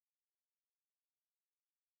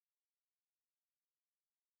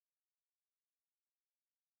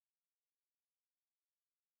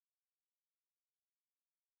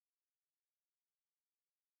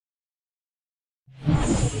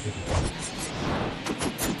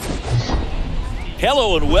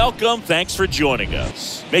Hello and welcome. Thanks for joining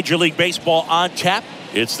us. Major League Baseball on tap.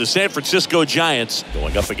 It's the San Francisco Giants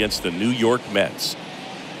going up against the New York Mets.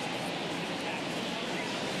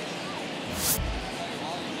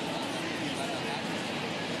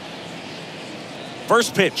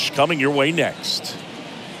 First pitch coming your way next.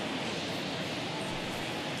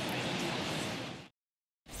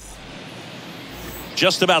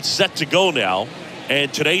 Just about set to go now.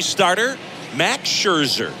 And today's starter, Max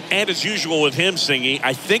Scherzer. And as usual with him singing,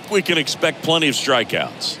 I think we can expect plenty of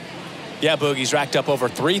strikeouts. Yeah, Boogie's racked up over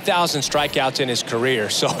 3,000 strikeouts in his career,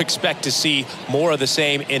 so expect to see more of the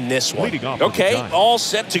same in this one. Okay, all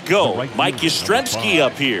set to go. Mike Yastrzemski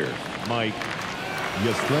up here. Mike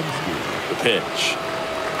Yastrzemski. The pitch.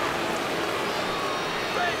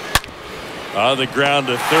 On the ground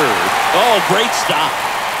to third. Oh, great stop.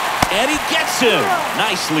 And he gets him.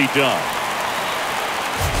 Nicely done.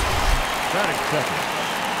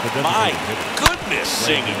 My goodness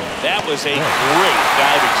singing. That was a great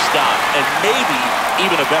diving stop and maybe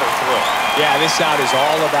even a better throw. Yeah, this out is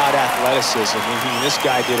all about athleticism. This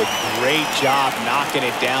guy did a great job knocking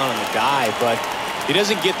it down on the guy, but he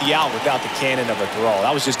doesn't get the out without the cannon of a throw.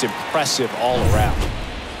 That was just impressive all around.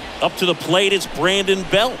 Up to the plate, it's Brandon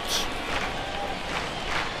Belt.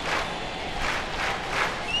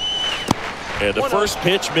 And the first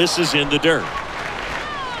pitch misses in the dirt.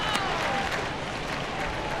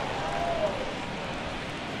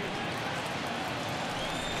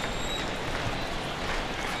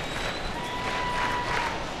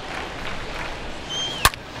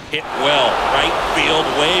 Hit well, right field,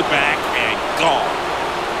 way back, and gone.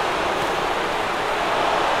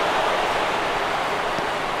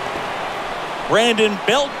 Brandon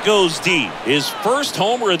Belt goes deep. His first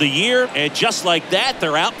homer of the year, and just like that,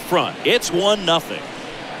 they're out front. It's 1-0.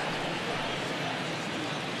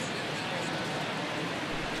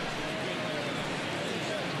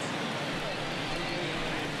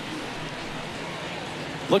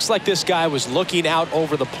 Looks like this guy was looking out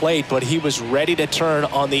over the plate, but he was ready to turn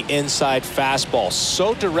on the inside fastball.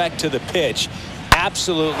 So direct to the pitch,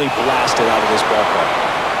 absolutely blasted out of this ballpark.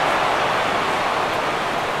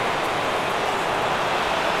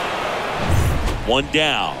 One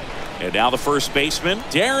down. And now the first baseman,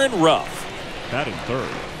 Darren Ruff. Batting third,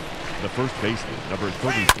 the first baseman, number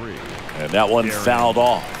 33. And that one fouled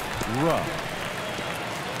off. Ruff.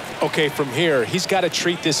 Okay, from here, he's got to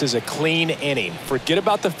treat this as a clean inning. Forget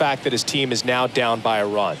about the fact that his team is now down by a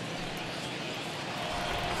run.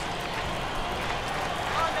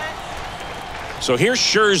 So here's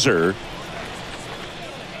Scherzer.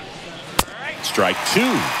 Strike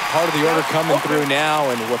two. Part of the order coming through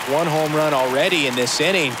now, and with one home run already in this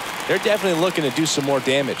inning, they're definitely looking to do some more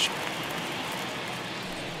damage.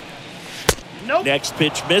 Next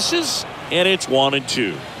pitch misses, and it's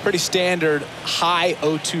 1-2. Pretty standard high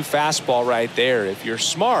 0-2 fastball right there. If you're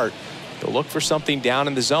smart, you'll look for something down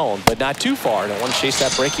in the zone, but not too far. Don't want to chase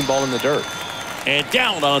that breaking ball in the dirt. And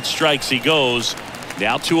down on strikes he goes.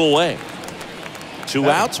 Now 2 away. 2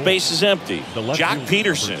 outs, base is empty. Jock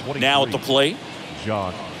Peterson now at the plate.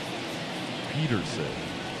 Jock Peterson.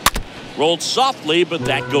 Rolled softly, but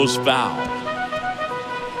that goes foul.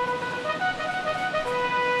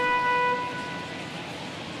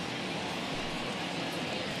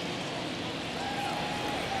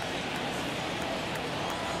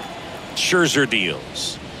 Scherzer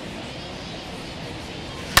deals.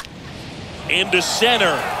 Into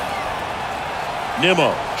center.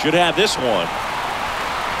 Nimmo should have this one.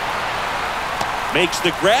 Makes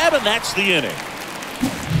the grab, and that's the inning.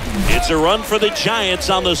 It's a run for the Giants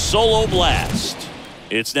on the solo blast.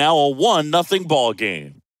 It's now a 1-0 ball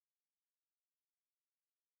game.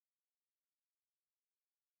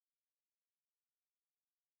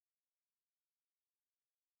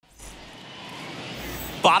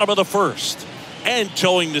 Bottom of the first. And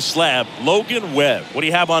towing the slab, Logan Webb. What do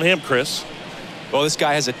you have on him, Chris? Well, this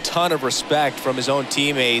guy has a ton of respect from his own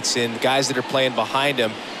teammates, and guys that are playing behind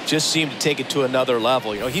him just seem to take it to another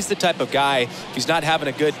level. You know, he's the type of guy, if he's not having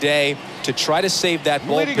a good day, to try to save that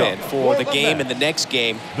bullpen for the game and the next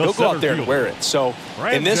game, he'll go out there and wear it. So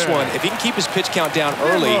in this one, if he can keep his pitch count down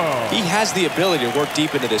early, he has the ability to work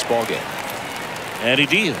deep into this ball game. And he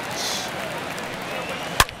deals.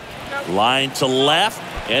 Line to left,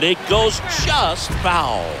 and it goes just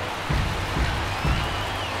foul.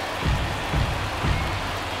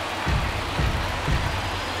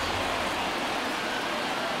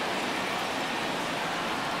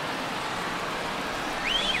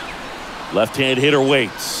 Left-hand hitter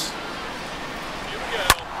waits.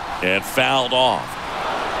 And fouled off.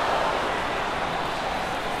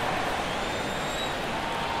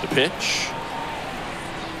 The pitch.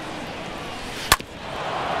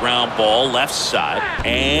 Ground ball left side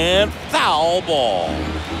and foul ball.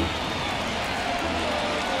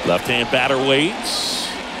 Left-hand batter waits.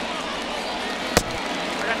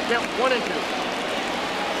 One and two.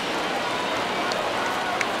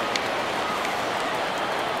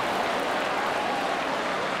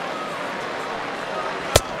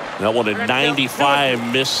 That one at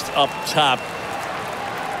 95 missed up top.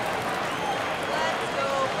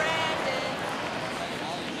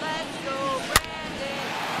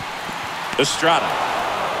 Estrada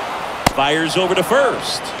fires over to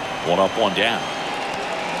first. One up, one down.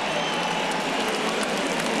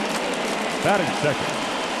 Batting second,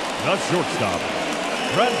 the shortstop,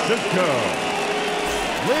 Francisco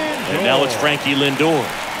Lindor. And now it's Frankie Lindor.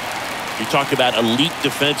 You talk about elite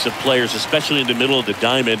defensive players, especially in the middle of the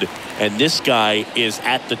diamond, and this guy is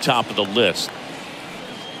at the top of the list.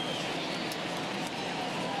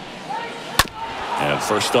 And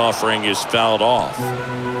first offering is fouled off.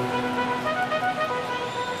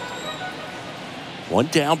 One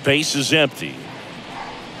down, base is empty.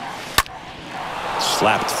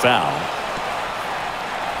 Slapped foul.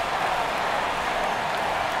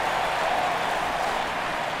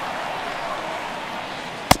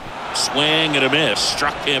 Swing and a miss,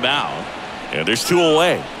 struck him out, and there's two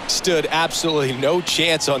away. Stood absolutely no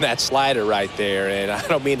chance on that slider right there, and I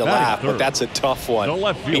don't mean to laugh, but that's a tough one.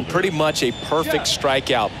 I mean, pretty much a perfect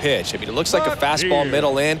strikeout pitch. I mean, it looks like a fastball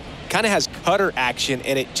middle in, kind of has cutter action,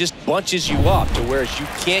 and it just bunches you up to whereas you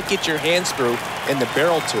can't get your hands through and the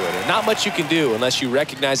barrel to it. And not much you can do unless you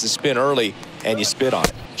recognize the spin early and you spit on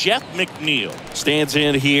it. Jeff McNeil stands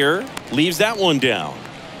in here, leaves that one down.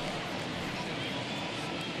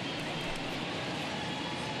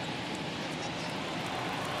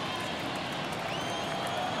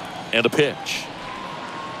 And a pitch.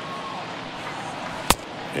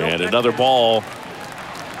 And another ball.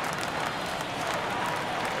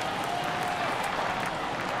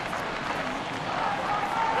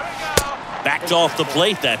 Backed off the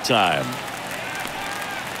plate that time.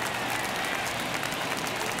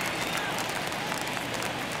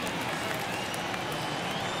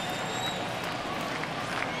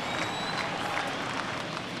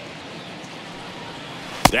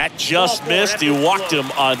 That just missed. He walked him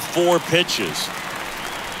on 4 pitches.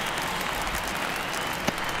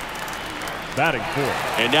 Batting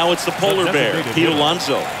fourth. And now it's the polar bear, Pete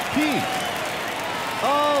Alonso. Pete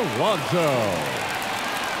Alonso.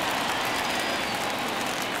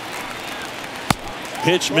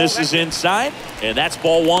 Pitch misses inside, and that's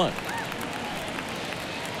ball 1.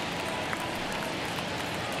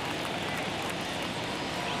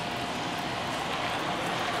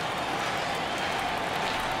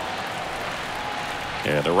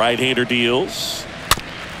 And the right-hander deals.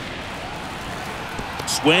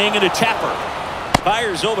 Swing and a tapper.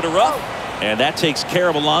 Fires over to Ruff. And that takes care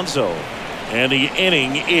of Alonso. And the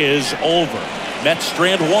inning is over. Mets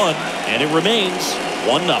strand 1, and it remains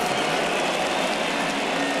 1-0.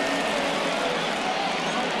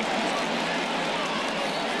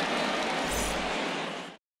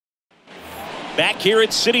 Back here at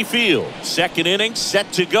Citi Field, second inning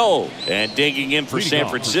set to go, and digging in for San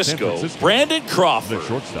Francisco, Brandon Crawford. The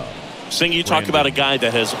shortstop. Sing, you talk about a guy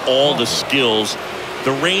that has all the skills.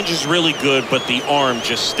 The range is really good, but the arm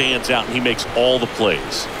just stands out, and he makes all the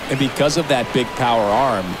plays. And because of that big power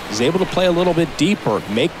arm, he's able to play a little bit deeper,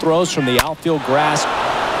 make throws from the outfield grass.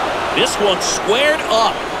 This one squared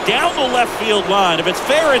up down the left field line. If it's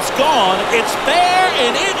fair, it's gone. It's fair,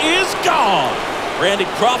 and it is gone. Brandon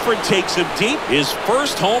Crawford takes him deep, his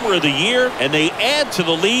first homer of the year, and they add to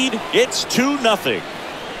the lead. It's 2-0.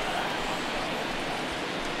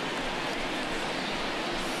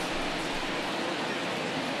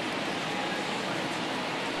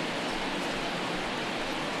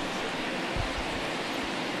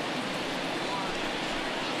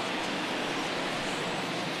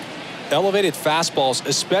 Elevated fastballs,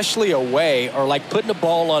 especially away, are like putting a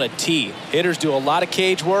ball on a tee. Hitters do a lot of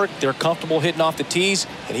cage work. They're comfortable hitting off the tees,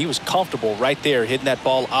 and he was comfortable right there hitting that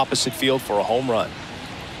ball opposite field for a home run.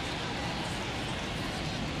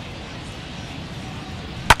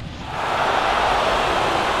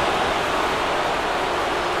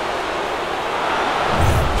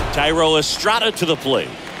 Thairo Estrada to the plate.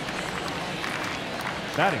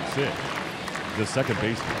 Batting sixth, the second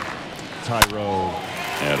baseman, Thairo.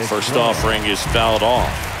 And first offering is fouled off.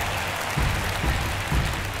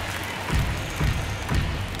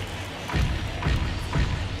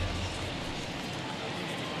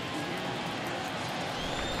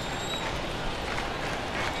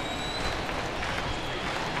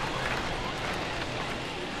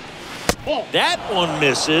 That one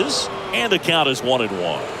misses, and the count is 1-1.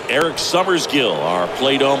 Eric Summersgill, our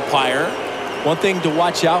plate umpire. One thing to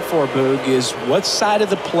watch out for, Boog, is what side of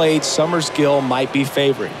the plate Summersgill might be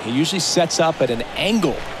favoring. He usually sets up at an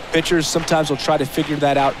angle. Pitchers sometimes will try to figure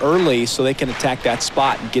that out early so they can attack that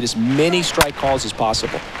spot and get as many strike calls as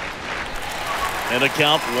possible. And the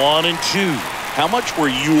count 1-2. How much were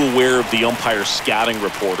you aware of the umpire scouting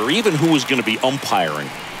report, or even who was going to be umpiring?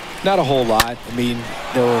 Not a whole lot. I mean,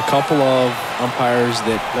 there were a couple of umpires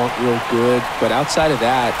that weren't real good, but outside of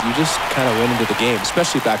that, you just kind of went into the game,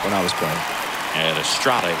 especially back when I was playing. And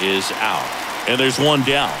Estrada is out. And there's one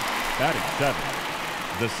down. Batting 7,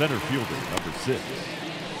 the center fielder, number 6,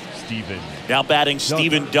 Steven. Now batting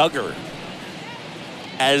Steven Duggar.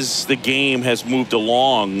 As the game has moved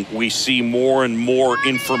along, we see more and more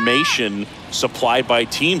information supplied by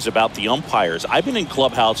teams about the umpires. I've been in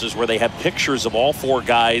clubhouses where they have pictures of all 4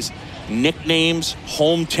 guys, nicknames,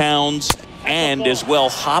 hometowns, and as well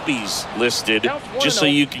hobbies listed, just so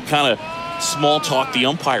you can kind of small talk the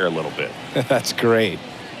umpire a little bit. That's great.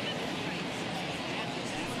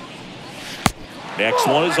 Next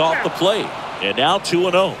one is off the plate, and now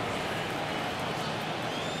 2-0.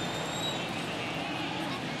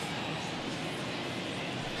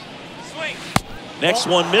 Next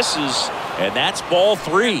one misses, and that's ball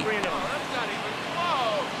 3.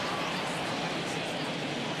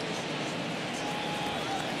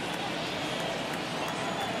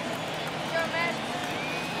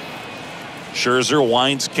 Scherzer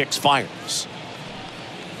winds, kicks, fires.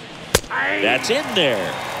 That's in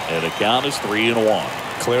there, and the count is 3-1.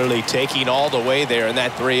 Clearly taking all the way there in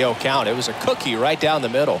that 3-0 count. It was a cookie right down the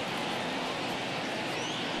middle.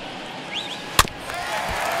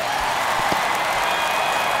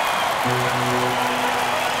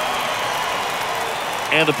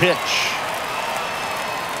 And the pitch.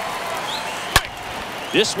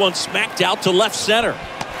 This one smacked out to left center.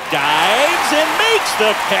 Dives and makes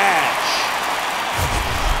the catch.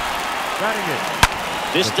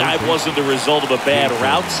 This dive wasn't the result of a bad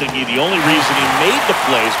route, Singy. The only reason he made the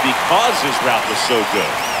play is because his route was so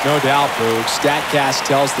good. No doubt, Boog. StatCast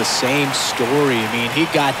tells the same story. I mean, he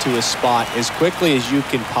got to his spot as quickly as you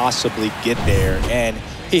can possibly get there, and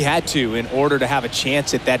he had to in order to have a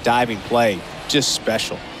chance at that diving play. Just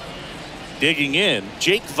special. Digging in,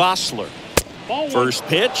 Jake Vossler. First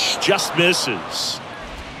pitch just misses.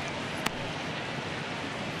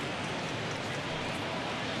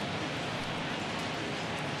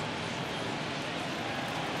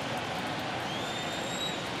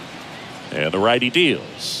 And the righty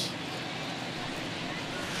deals.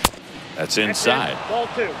 That's inside. Ball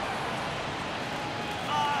 2.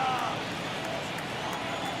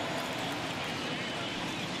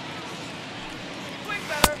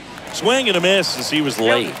 Swing and a miss as he was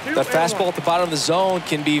late. That fastball at the bottom of the zone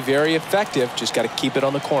can be very effective. Just got to keep it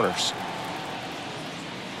on the corners.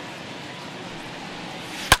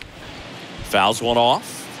 Fouls one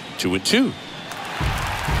off. 2-2.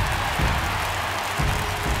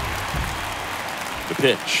 The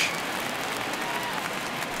pitch.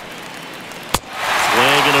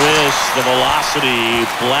 Swing and a miss. The velocity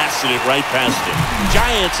blasted it right past him.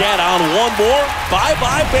 Giants add on one more.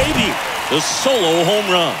 Bye-bye, baby. The solo home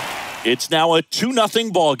run. It's now a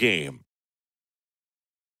 2-0 ball game.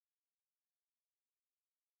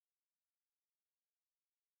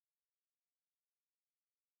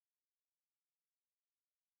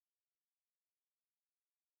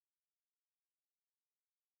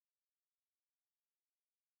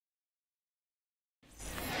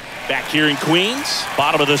 Back here in Queens,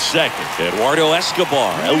 bottom of the second. Eduardo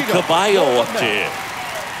Escobar, El Caballo up to him.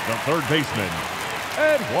 The third baseman,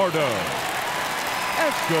 Eduardo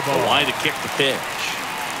Escobar. The line to kick the pitch.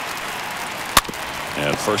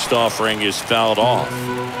 And first offering is fouled off.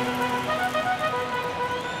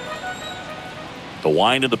 The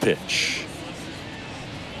wind of the pitch.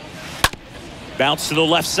 Bounce to the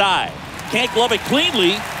left side. Can't glove it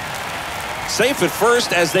cleanly. Safe at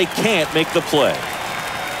first as they can't make the play.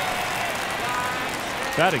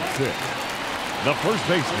 Batting 6, the first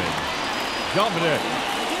baseman, Dominic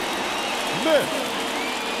Smith.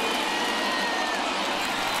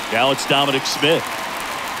 Now it's Dominic Smith.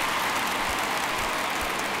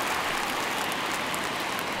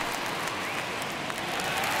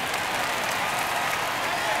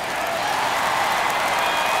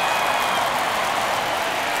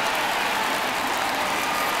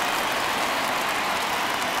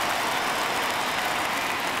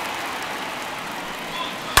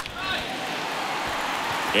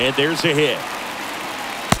 And there's a hit.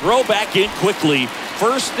 Throw back in quickly.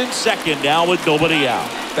 First and second now with nobody out.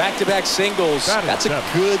 Back-to-back singles. That's a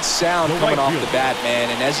good sound coming off the bat, man.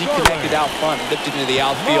 And as he connected out front, lifted into the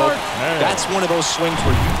outfield, that's one of those swings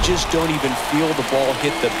where you just don't even feel the ball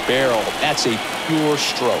hit the barrel. That's a pure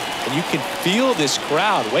stroke. And you can feel this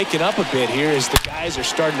crowd waking up a bit here as the guys are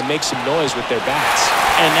starting to make some noise with their bats.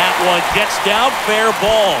 And that one gets down, fair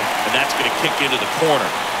ball. And that's going to kick into the corner.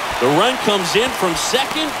 The run comes in from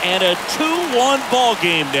second, and a 2-1 ball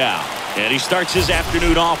game now. And he starts his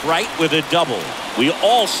afternoon off right with a double. We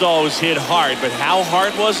all saw it was hit hard, but how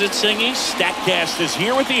hard was it, Singy? StatCast is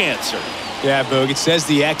here with the answer. Yeah, Boog, it says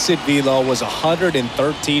the exit velo was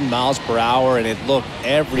 113 miles per hour, and it looked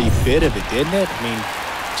every bit of it, didn't it? I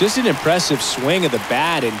mean, just an impressive swing of the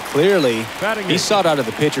bat, and clearly he saw it out of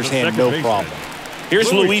the pitcher's hand, no problem.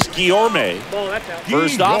 Here's Luis Guillorme.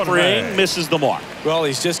 First offering, misses the mark. Well,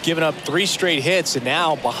 he's just given up 3 straight hits, and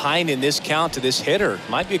now behind in this count to this hitter.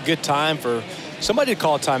 Might be a good time for somebody to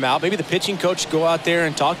call a timeout. Maybe the pitching coach go out there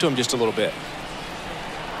and talk to him just a little bit.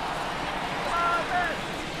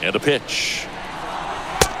 And a pitch.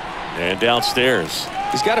 And downstairs.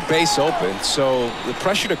 He's got a base open, so the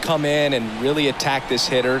pressure to come in and really attack this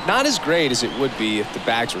hitter, not as great as it would be if the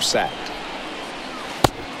bags were sacked.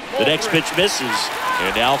 The next pitch misses.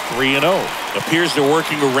 And now 3-0. Appears they're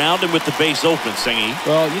working around him with the base open, Singy.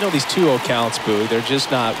 Well, you know, these 2-0 counts, Boo, they're just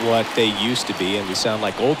not what they used to be, and we sound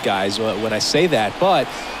like old guys when I say that. But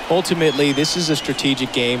ultimately, this is a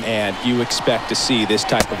strategic game, and you expect to see this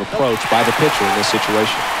type of approach by the pitcher in this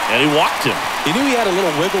situation. And he walked him. He knew he had a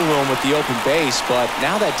little wiggle room with the open base, but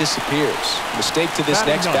now that disappears. Mistake to this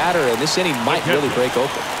next batter, and this inning might really break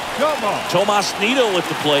open. Tomas Nido at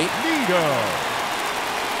the plate.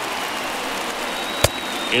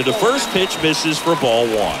 And the first pitch misses for ball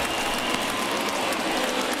 1.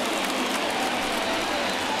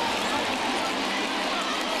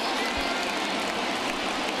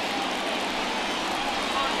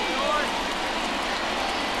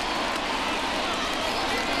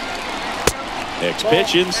 Next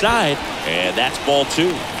pitch inside, and that's ball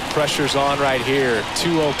 2. Pressure's on right here.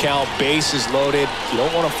 2-0 count, bases loaded. You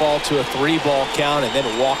don't want to fall to a 3-ball count and then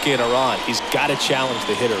walk in a run. He's got to challenge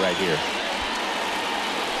the hitter right here.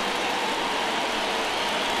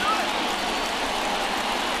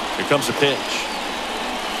 Here comes a pitch.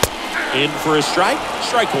 In for a strike.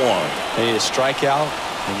 Strike 1. You need a strikeout,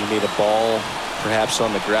 and you need a ball perhaps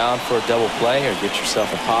on the ground for a double play or get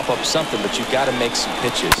yourself a pop-up, something, but you've got to make some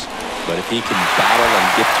pitches. But if he can battle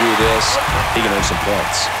and get through this, he can earn some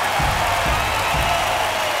points.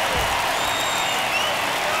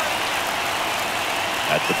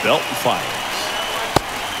 At the belt and fires.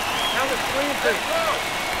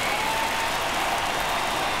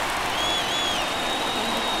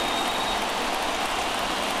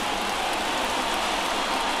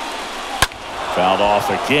 Fouled off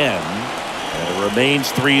again, and it remains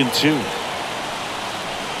 3-2.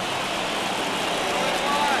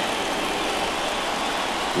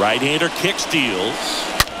 Right-hander kick steals.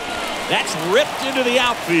 That's ripped into the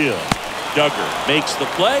outfield. Duggar makes the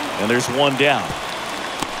play, and there's 1 down.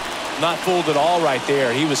 Not fooled at all right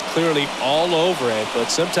there. He was clearly all over it, but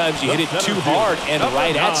sometimes you hit it too hard and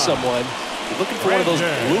right at someone. You're looking for one of those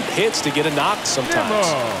bloop hits to get a knock sometimes.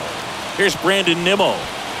 Here's Brandon Nimmo.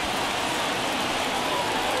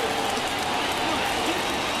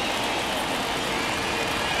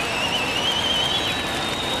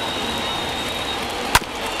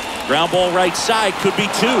 Ground ball right side, could be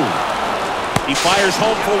 2. He fires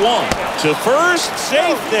home for 1. To first,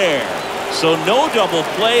 safe there. So no double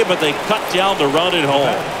play, but they cut down the run at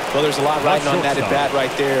home. Well, there's a lot riding on that at bat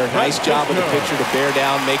right there. Nice job of the pitcher to bear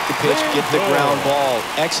down, make the pitch, get the ground ball.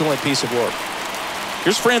 Excellent piece of work.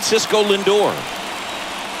 Here's Francisco Lindor.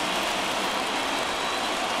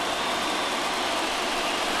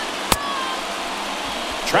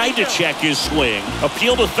 Tried to check his swing.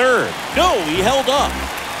 Appeal to third. No, he held up.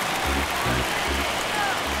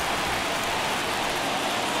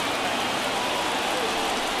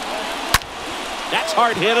 That's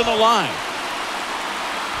hard hit on the line.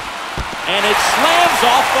 And it slams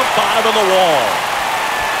off the bottom of the wall.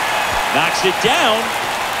 Knocks it down.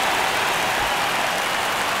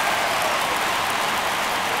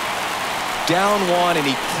 Down 1, and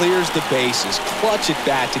he clears the bases. Clutch at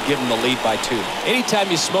bat to give him the lead by 2.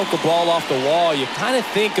 Anytime you smoke a ball off the wall, you kind of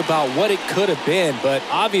think about what it could have been, but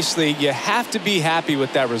obviously you have to be happy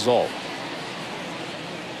with that result.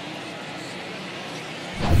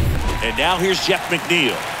 And now here's Jeff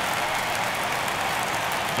McNeil.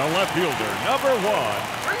 The left fielder, number 1,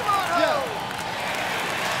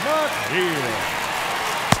 McNeil.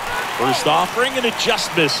 First offering, and it just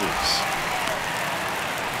misses.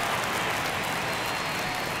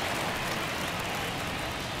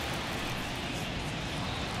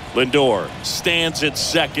 Lindor stands at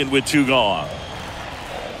second with 2 gone.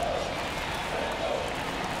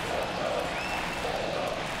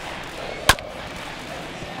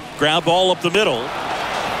 Ground ball up the middle.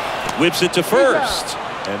 Whips it to first.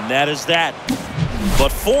 And that is that.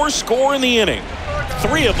 But 4 score in the inning.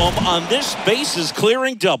 3 of them on this bases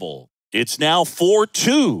clearing double. It's now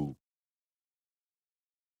 4-2.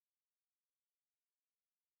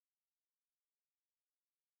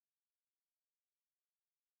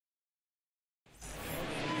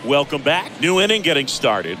 Welcome back. New inning getting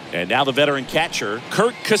started. And now the veteran catcher,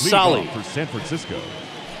 Curt Casali. For San Francisco,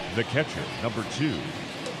 the catcher, number 2,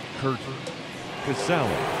 Curt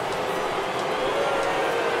Casali.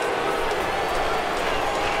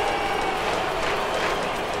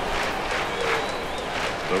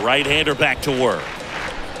 The right-hander back to work.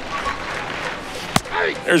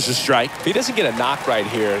 There's a strike. If he doesn't get a knock right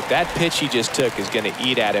here, that pitch he just took is going to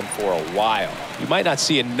eat at him for a while. You might not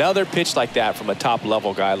see another pitch like that from a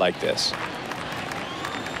top-level guy like this.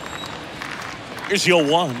 Here's the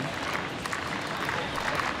 0-1.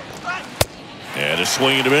 And a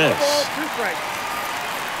swing and a miss.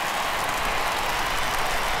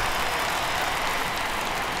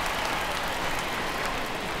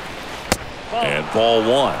 And ball 1.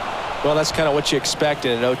 Well, that's kind of what you expect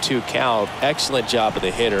in an 0-2 count. Excellent job of the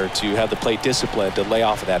hitter to have the plate discipline to lay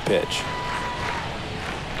off of that pitch.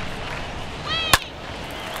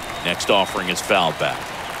 Next offering is fouled back.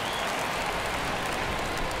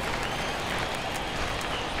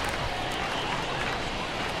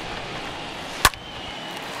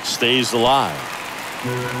 Stays alive.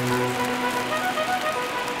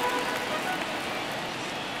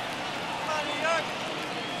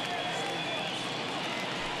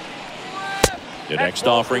 The next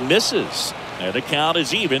offering misses, and the count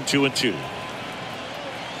is even 2-2.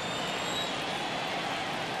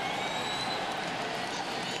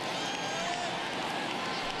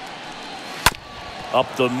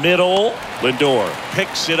 Up the middle, Lindor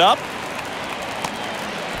picks it up.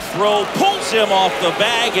 Throw pulls him off the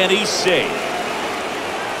bag, and he's safe.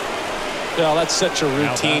 Well, that's such a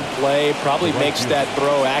routine play. Probably makes that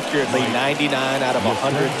throw accurately 99 out of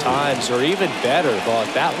 100 times, or even better. But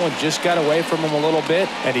that one just got away from him a little bit,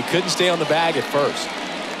 and he couldn't stay on the bag at first.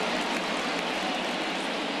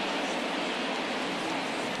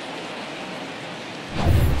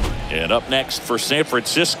 And up next for San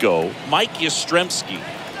Francisco, Mike Yastrzemski.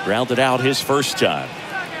 Grounded out his first time.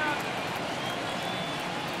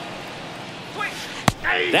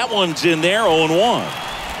 That one's in there, 0-1.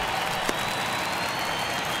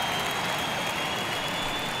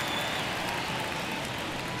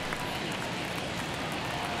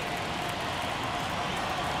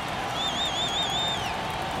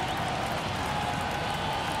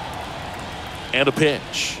 And a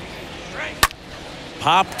pitch.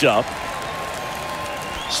 Popped up.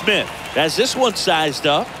 Smith has this one sized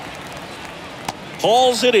up.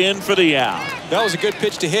 Hauls it in for the out. That was a good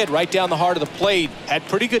pitch to hit right down the heart of the plate. Had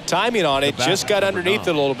pretty good timing on it. Just got underneath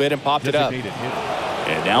it a little bit and popped it up.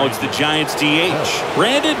 And now it's the Giants DH,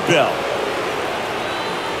 Brandon Belt.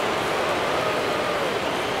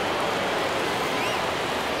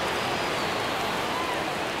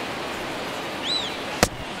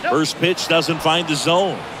 First pitch doesn't find the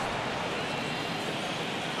zone.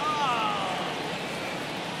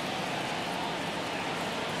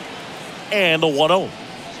 And the 1-0.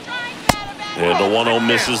 And the 1-0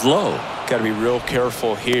 misses low. Got to be real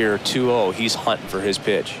careful here. 2-0. He's hunting for his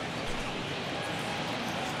pitch.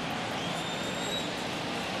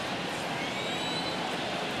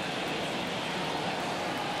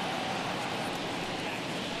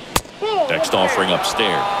 Next offering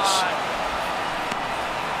upstairs.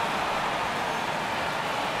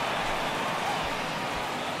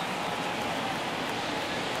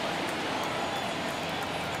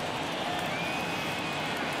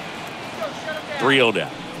 Three-0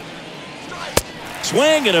 down.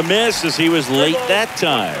 Swing and a miss as he was late that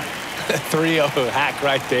time. 3-0 hack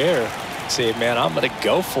right there. Say, man, I'm going to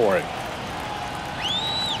go for it.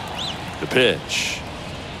 The pitch.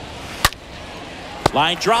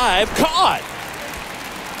 Line drive caught.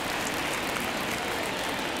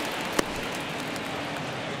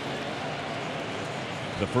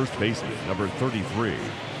 The first baseman, number 33,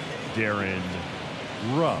 Darren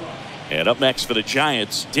Ruff. And up next for the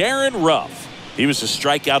Giants, Darren Ruff. He was a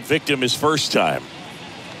strikeout victim his first time.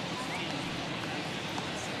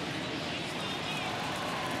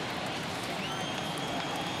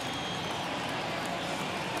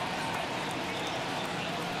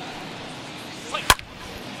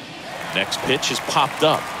 Next pitch is popped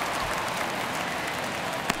up.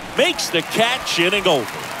 Makes the catch, inning over.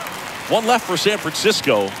 One left for San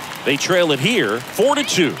Francisco. They trail it here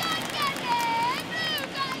 4-2.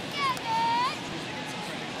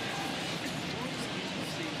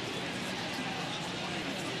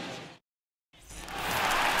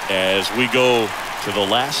 As we go to the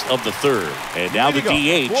last of the third. And now the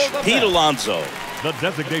DH, Pete Alonso. The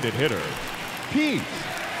designated hitter, Pete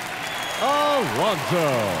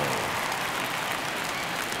Alonso.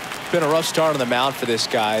 Been a rough start on the mound for this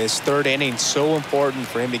guy. This third inning so important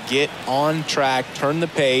for him to get on track, turn the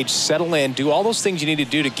page, settle in, do all those things you need to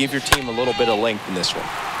do to give your team a little bit of length in this one.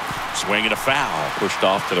 Swing and a foul, pushed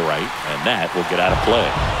off to the right, and that will get out of play.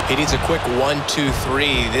 He needs a quick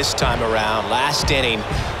 1-2-3 this time around. Last inning,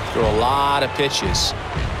 threw a lot of pitches.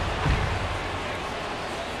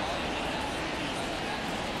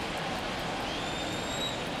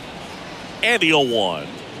 And the 0-1.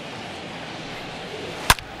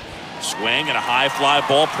 Swing and a high fly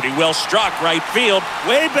ball, pretty well struck, right field,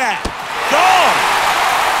 way back, gone.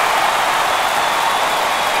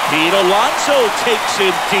 Pete Alonso takes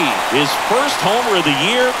it deep, his first homer of the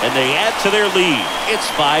year, and they add to their lead. It's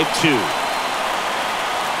 5-2.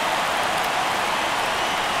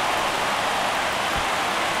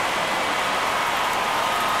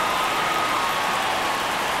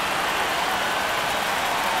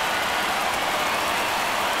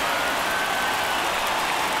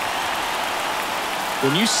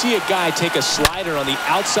 When you see a guy take a slider on the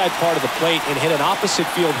outside part of the plate and hit an opposite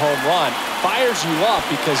field home run, fires you up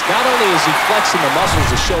because not only is he flexing the muscles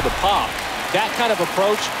to show the pop, that kind of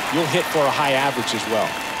approach, you'll hit for a high average as well.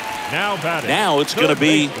 Now it's going to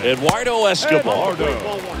be Eduardo Escobar.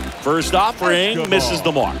 First offering misses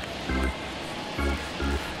the mark.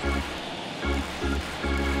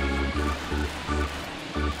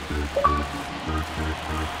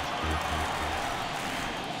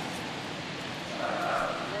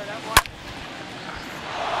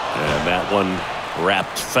 And that one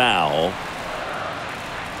wrapped foul.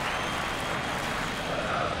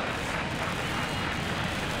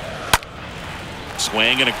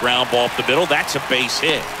 Swing and a ground ball up the middle. That's a base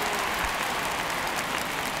hit.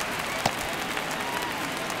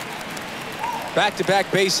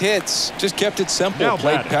 Back-to-back base hits. Just kept it simple.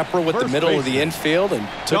 Played pepper with the middle of the infield and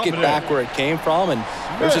took it back where it came from, and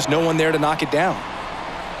there's just no one there to knock it down.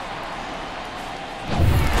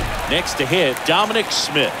 Next to hit, Dominic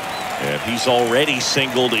Smith. And he's already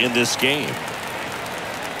singled in this game.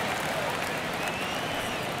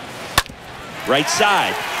 Right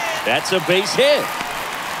side. That's a base hit.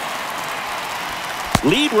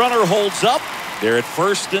 Lead runner holds up. They're at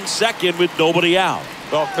first and second with nobody out.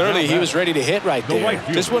 Well, clearly he was ready to hit right there.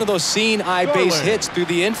 Just one of those seeing eye base hits through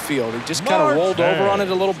the infield. He just kind of rolled over on it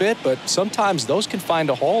a little bit, but sometimes those can find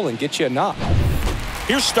a hole and get you a knock.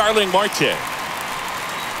 Here's Starling Marte.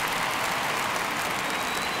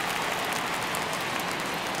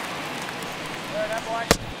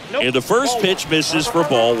 And the first pitch misses for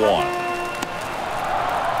ball one.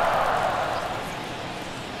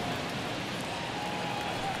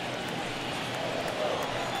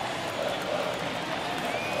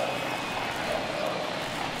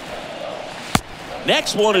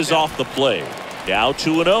 Next one is off the plate. Now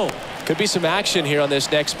 2-0. Could be some action here on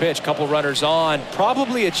this next pitch. Couple runners on.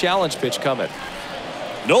 Probably a challenge pitch coming.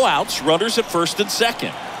 No outs. Runners at first and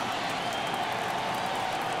second.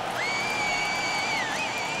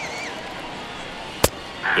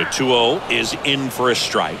 The 2-0 is in for a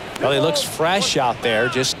strike. Well, he looks fresh out there.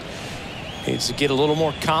 Just needs to get a little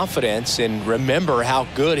more confidence and remember how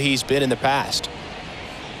good he's been in the past.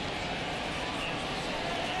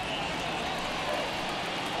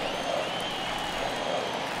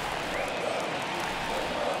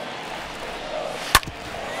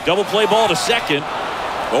 Double play ball to second.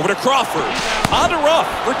 Over to Crawford. On to Ruff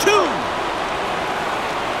for two.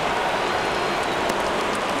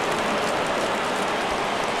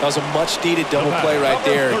 That was a much-needed double play right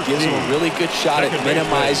there. It gives him a really good shot at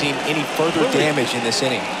minimizing any further damage in this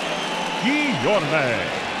inning.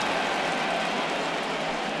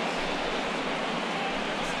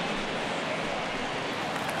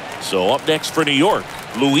 So up next for New York,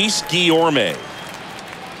 Luis Guillorme.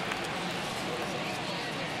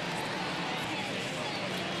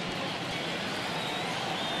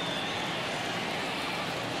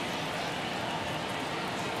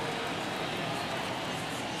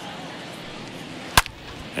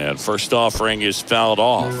 And first offering is fouled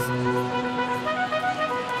off.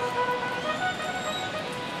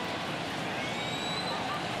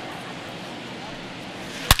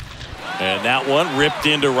 And that one ripped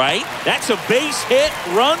into right. That's a base hit.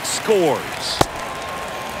 Run scores.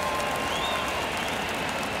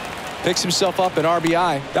 Picks himself up an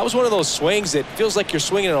RBI. That was one of those swings that feels like you're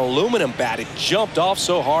swinging an aluminum bat. It jumped off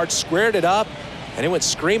so hard, squared it up, and it went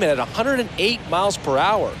screaming at 108 miles per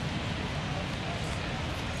hour.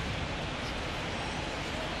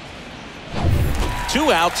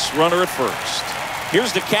 Two outs, runner at first.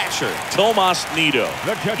 Here's the catcher, Tomas Nido.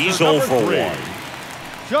 He's 0 for 1.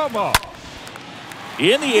 Tomas.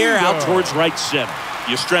 In the air, out towards right center.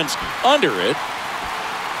 Yastrzemski under it.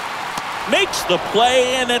 Makes the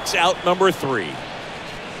play, and it's out number 3.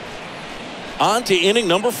 On to inning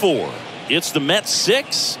number 4. It's the Mets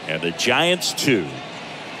 6 and the Giants 2.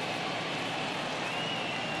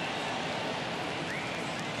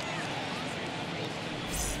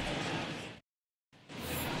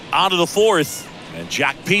 On to the 4th, and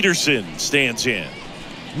Jack Peterson stands in.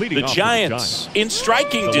 The Giants in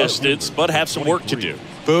striking distance, but have some work to do.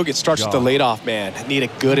 Boog, it starts with the leadoff man. Need a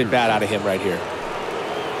good at bat out of him right here.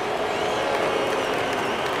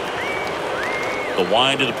 The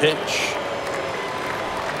wind to the pitch.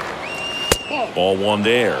 Ball 1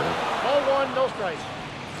 there. Ball 1, no strike.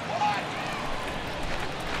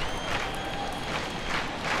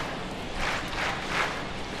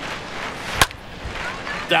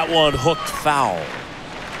 That one hooked foul.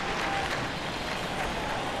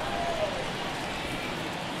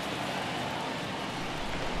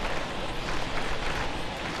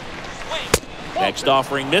 Next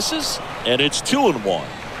offering misses, and it's 2-1.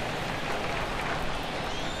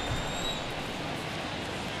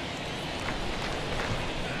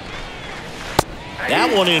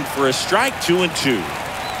 That one in for a strike, 2-2.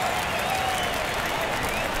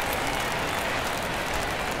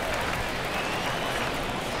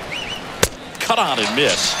 Cut on and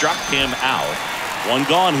miss, struck him out. One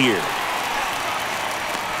gone here.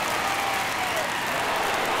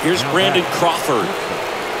 Here's Brandon Crawford.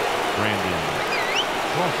 Brandon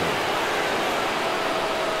Crawford.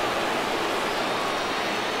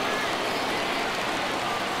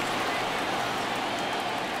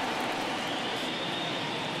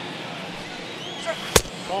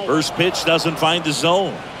 First pitch doesn't find the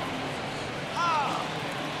zone.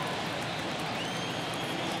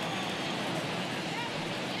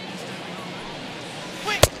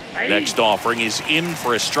 Next offering is in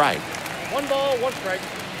for a strike. 1 ball, 1 strike.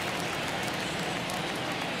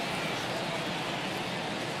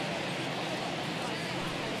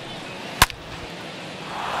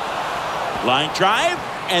 Line drive,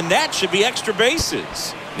 and that should be extra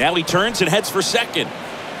bases. Now he turns and heads for second.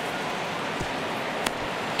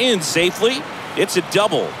 In safely. It's a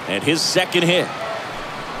double and his second hit.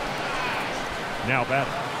 Now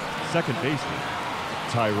batting, second baseman,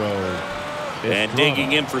 Tyro. And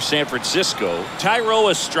digging in for San Francisco, Tyro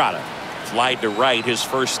Estrada. Flied to right his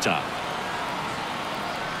first time.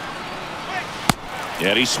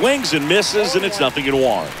 And he swings and misses, and it's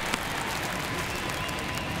 0-1.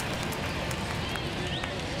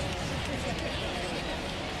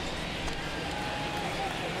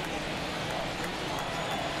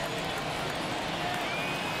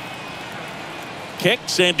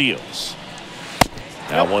 Kicks and deals.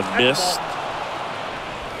 That one missed.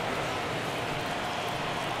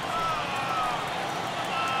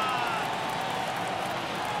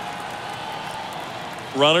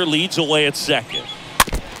 Runner leads away at second.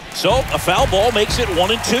 So a foul ball makes it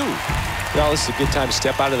 1-2. Well, this is a good time to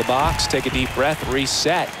step out of the box, take a deep breath,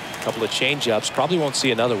 reset. A couple of change-ups. Probably won't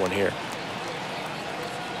see another one here.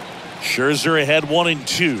 Scherzer ahead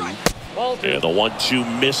 1-2. And the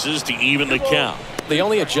 1-2 misses to even the count. The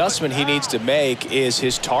only adjustment he needs to make is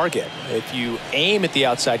his target. If you aim at the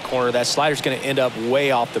outside corner, that slider's going to end up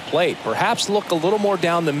way off the plate. Perhaps look a little more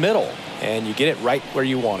down the middle, and you get it right where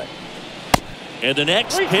you want it. And the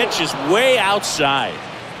next pitch is way outside.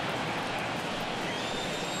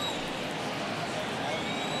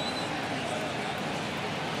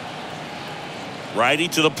 Righty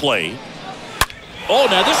to the plate. Oh,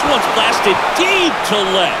 now this one's blasted deep to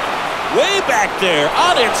left. Way back there,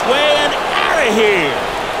 on its way and out of here.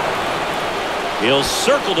 He'll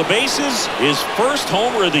circle the bases. His first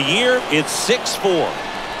homer of the year. It's 6-4.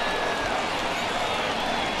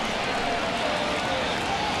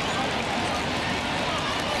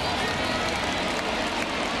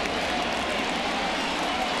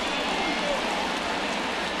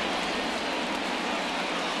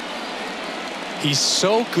 He's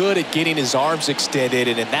so good at getting his arms extended,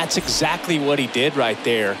 and that's exactly what he did right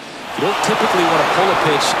there. You don't typically want to pull a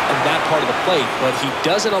pitch in that part of the plate, but he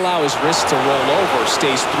doesn't allow his wrist to roll over,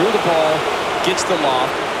 stays through the ball, gets the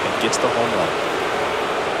loft, and gets the home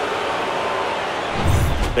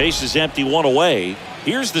run. Base is empty, 1 away.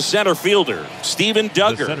 Here's the center fielder, Steven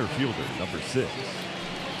Duggar. The center fielder, number 6,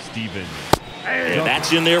 Steven And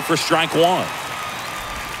that's in there for strike one.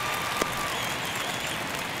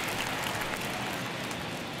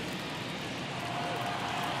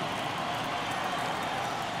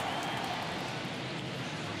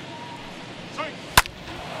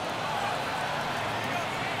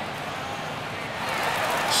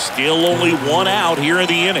 Still only one out here in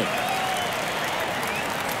the inning.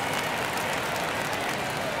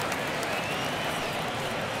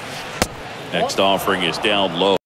 Next offering is down low.